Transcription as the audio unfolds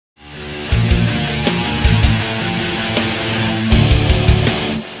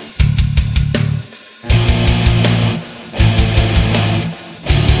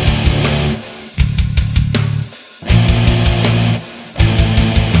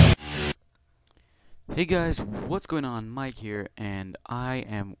Hey guys, what's going on? Mike here, and I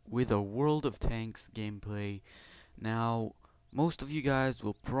am with a World of Tanks gameplay. Now, most of you guys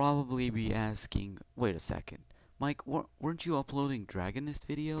will probably be asking, wait a second, Mike, weren't you uploading Dragonist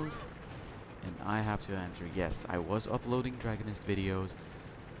videos? And I have to answer, yes, I was uploading Dragonist videos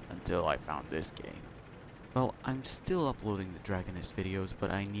until I found this game. Well, I'm still uploading the Dragonist videos,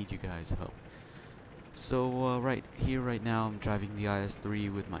 but I need you guys' help. So, right here, right now, I'm driving the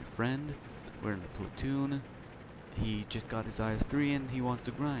IS-3 with my friend. We're in a platoon. He just got his IS-3 and he wants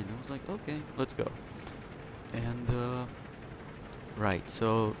to grind. I was like, okay, let's go. And, right,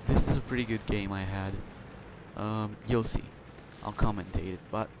 so this is a pretty good game I had. You'll see. I'll commentate it,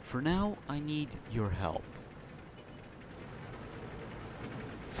 but for now, I need your help.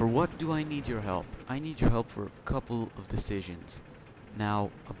 For what do I need your help? I need your help for a couple of decisions. Now,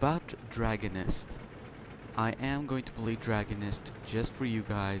 about Dragonist. I am going to play Dragonist just for you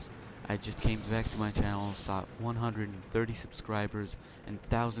guys. I just came back to my channel, saw 130 subscribers and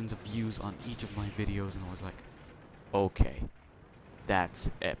thousands of views on each of my videos, and I was like, okay, that's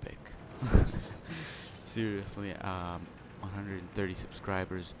epic. Seriously, 130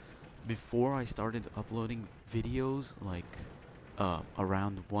 subscribers. Before I started uploading videos, like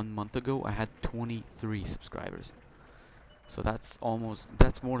around 1 month ago, I had 23 subscribers. So that's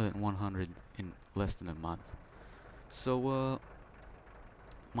more than 100 in less than a month. So,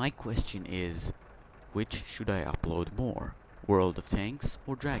 my question is, which should I upload more? World of Tanks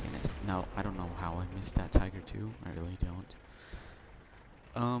or Dragonist? Now, I don't know how I missed that Tiger 2. I really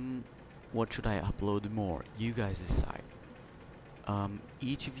don't. What should I upload more? You guys decide.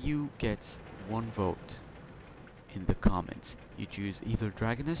 Each of you gets one vote in the comments. You choose either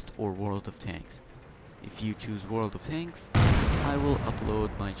Dragonist or World of Tanks. If you choose World of Tanks, I will upload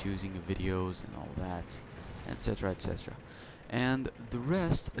my choosing of videos and all that, etc, etc. And the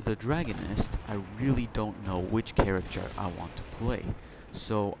rest, the Dragonist, I really don't know which character I want to play,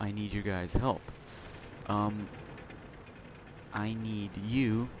 so I need your guys' help. I need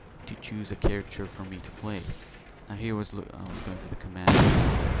you to choose a character for me to play. Now here I was going for the command,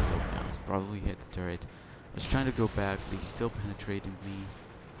 I still bounced, probably hit the turret. I was trying to go back, but he still penetrated me,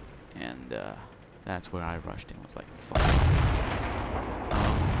 and that's where I rushed him. I was like, fuck it.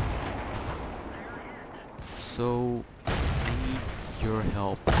 So, I need your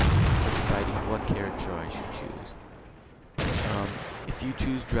help for deciding what character I should choose. If you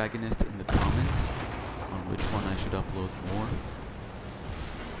choose Dragonist in the comments on which one I should upload more,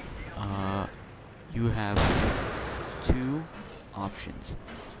 you have two options.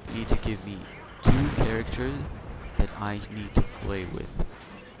 You need to give me two characters that I need to play with.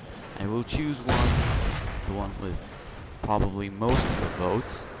 I will choose one, the one with probably most of the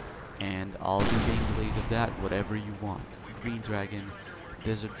votes, and I'll do gameplays of that, whatever you want. Green Dragon,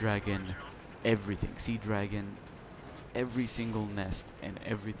 Desert Dragon, everything. Sea Dragon, every single nest and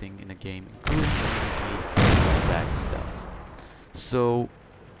everything in a game, including that stuff. So,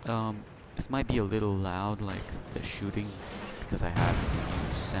 this might be a little loud, like the shooting, because I have a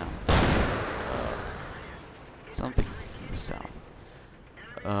new sound. Something in the sound.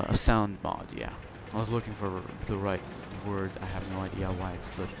 A sound mod, yeah. I was looking for the right word. I have no idea why it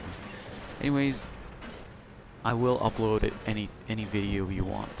slipped me. Anyways, I will upload it any video you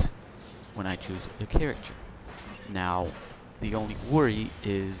want when I choose a character. Now, the only worry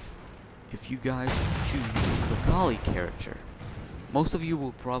is if you guys choose the Kali character. Most of you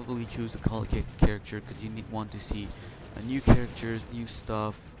will probably choose the Kali character because you want to see new characters, new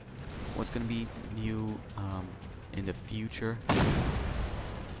stuff, what's gonna be new in the future.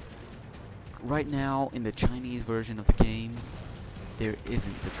 Right now, in the Chinese version of the game, there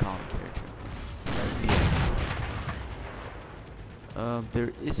isn't the Kali character.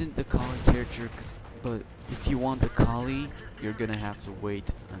 There isn't the Kali character, but if you want the Kali, you're gonna have to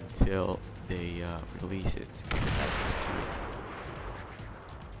wait until they release it.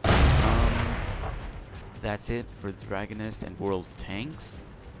 That's it for Dragonist and World of Tanks.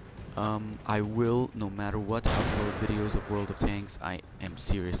 I will, no matter what, upload videos of World of Tanks. I am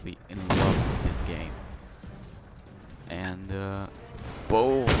seriously in love with this game. And,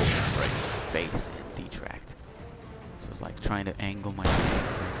 boom! Right in the face and detract. So it's like trying to angle my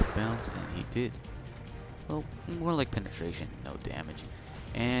tank for him to bounce, and he did. Well, more like penetration, no damage.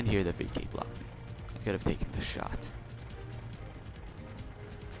 And here the VK blocked me. I could have taken the shot.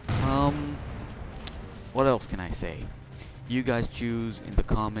 What else can I say? You guys choose in the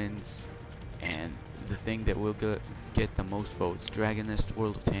comments, and the thing that will get the most votes, Dragonist,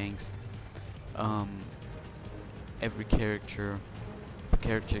 World of Tanks. Every character, the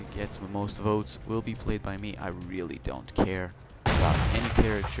character gets the most votes will be played by me. I really don't care. about any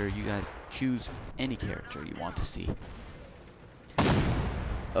character. You guys choose any character you want to see.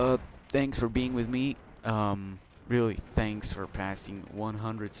 Thanks for being with me. Really, thanks for passing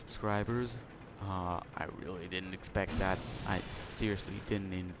 100 subscribers. I really didn't expect that. I seriously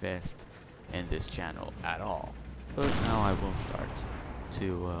didn't invest in this channel at all. But now I will start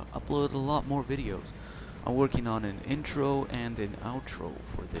to upload a lot more videos. I'm working on an intro and an outro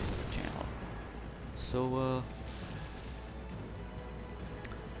for this channel. So,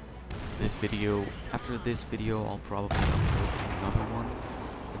 after this video, I'll probably upload another one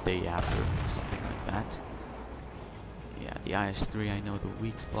the day after, something like that. Yeah, the IS-3, I know the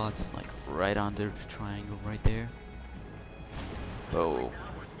weak spots, like right under the triangle right there. Boom.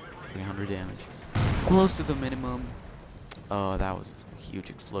 300 damage. Close to the minimum. Oh, that was a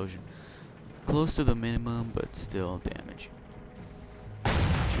huge explosion. Close to the minimum, but still damage.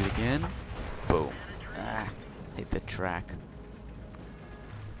 Shoot again. Boom. Ah, hit the track.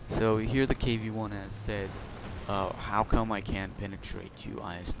 So here the KV-1 has said, how come I can't penetrate you,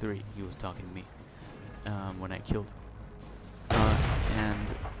 IS-3? He was talking to me when I killed him.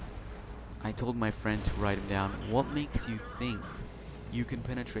 And I told my friend to write him down, what makes you think you can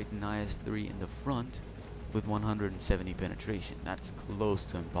penetrate an IS-3 in the front with 170 penetration? That's close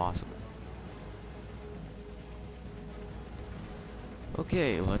to impossible.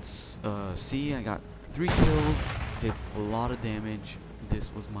 Okay, let's see. I got 3 kills, did a lot of damage.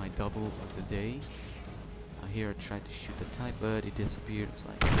 This was my double of the day. Here I tried to shoot the type, but it disappeared. It's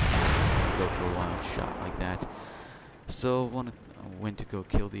like, go for a wild shot like that. So went to go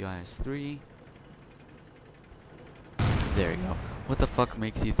kill the IS-3. There you go. What the fuck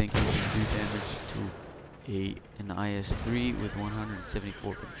makes you think you can do damage to an IS-3 with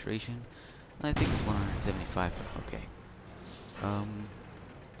 174 penetration? I think it's 175, but okay.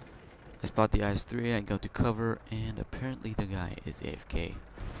 I spot the IS-3, I go to cover, and apparently the guy is AFK.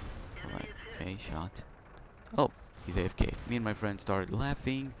 I'm like, okay, shot. Oh, he's AFK. Me and my friend started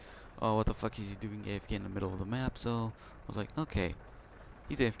laughing. Oh, what the fuck is he doing AFK in the middle of the map? So I was like, okay,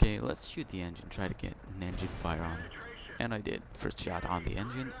 he's AFK, let's shoot the engine, try to get an engine fire on him. And I did. First shot on the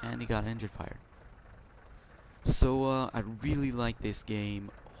engine, and he got engine fired. So I really like this game.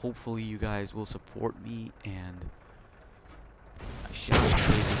 Hopefully you guys will support me, and I shot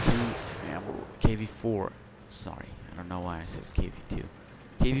KV2, KV4, sorry, I don't know why I said KV2.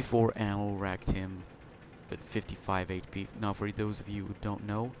 KV4 ammo racked him with 55 HP. Now for those of you who don't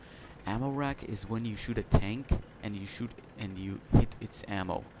know, ammo rack is when you shoot a tank and you shoot and you hit its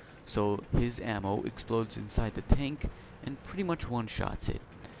ammo. So his ammo explodes inside the tank and pretty much one-shots it.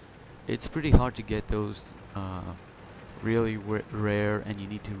 It's pretty hard to get those really rare, and you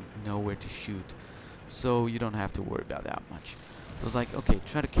need to know where to shoot. So you don't have to worry about that much. I was like, okay,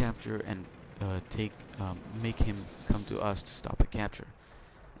 try to capture and make him come to us to stop the capture.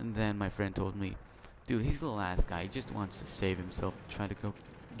 And then my friend told me, dude, he's the last guy. He just wants to save himself, try to go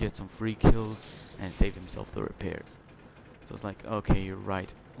get some free kills and save himself the repairs. So I was like, okay, you're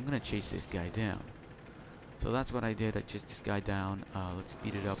right. I'm gonna chase this guy down. So that's what I did. I chased this guy down. Let's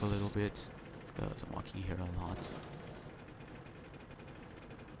speed it up a little bit because I'm walking here a lot.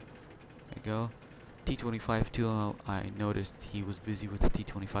 There we go. T-25-2, I noticed he was busy with the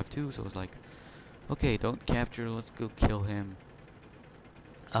T-25-2, so I was like, okay, don't capture, let's go kill him.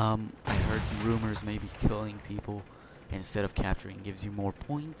 I heard some rumors maybe killing people instead of capturing gives you more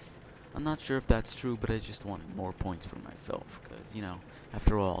points. I'm not sure if that's true, but I just want more points for myself, because, you know,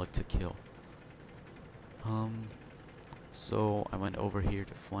 after all, it's a kill. So I went over here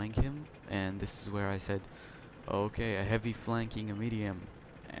to flank him, and this is where I said, okay, a heavy flanking a medium.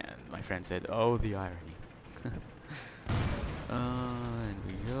 And my friend said, oh, the irony. And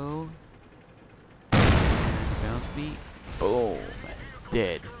we go. And bounced me. Boom.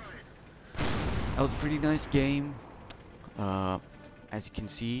 Dead. That was a pretty nice game. As you can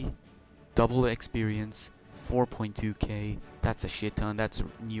see, double experience, 4.2k. That's a shit ton. That's a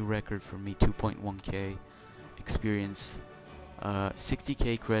new record for me, 2.1k experience.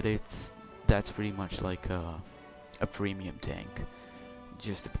 60k credits. That's pretty much like a premium tank.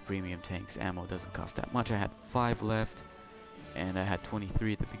 Just at the premium tanks, ammo doesn't cost that much. I had 5 left, and I had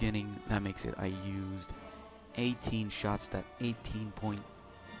 23 at the beginning. That makes it, I used 18 shots, that 18k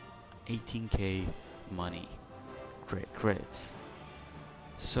money credits.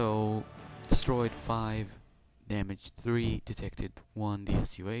 So, destroyed 5, damaged 3, detected 1, the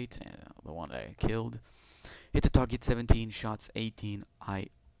SU-8, the one that I killed. Hit the target 17, shots 18. I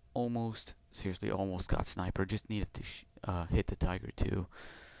seriously almost got sniper, just needed to hit the Tiger too.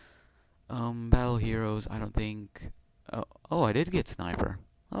 Battle Heroes, I don't think... oh, I did get sniper.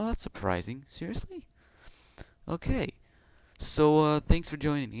 Oh, that's surprising. Seriously? Okay. thanks for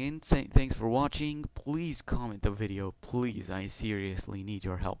joining in. Thanks for watching. Please comment the video. Please, I seriously need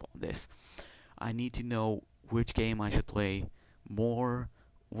your help on this. I need to know which game I should play more,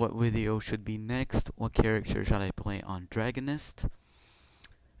 what video should be next, what character should I play on Dragonist,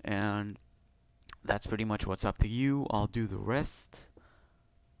 and that's pretty much what's up to you. I'll do the rest.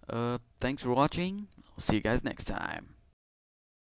 Thanks for watching. I'll see you guys next time.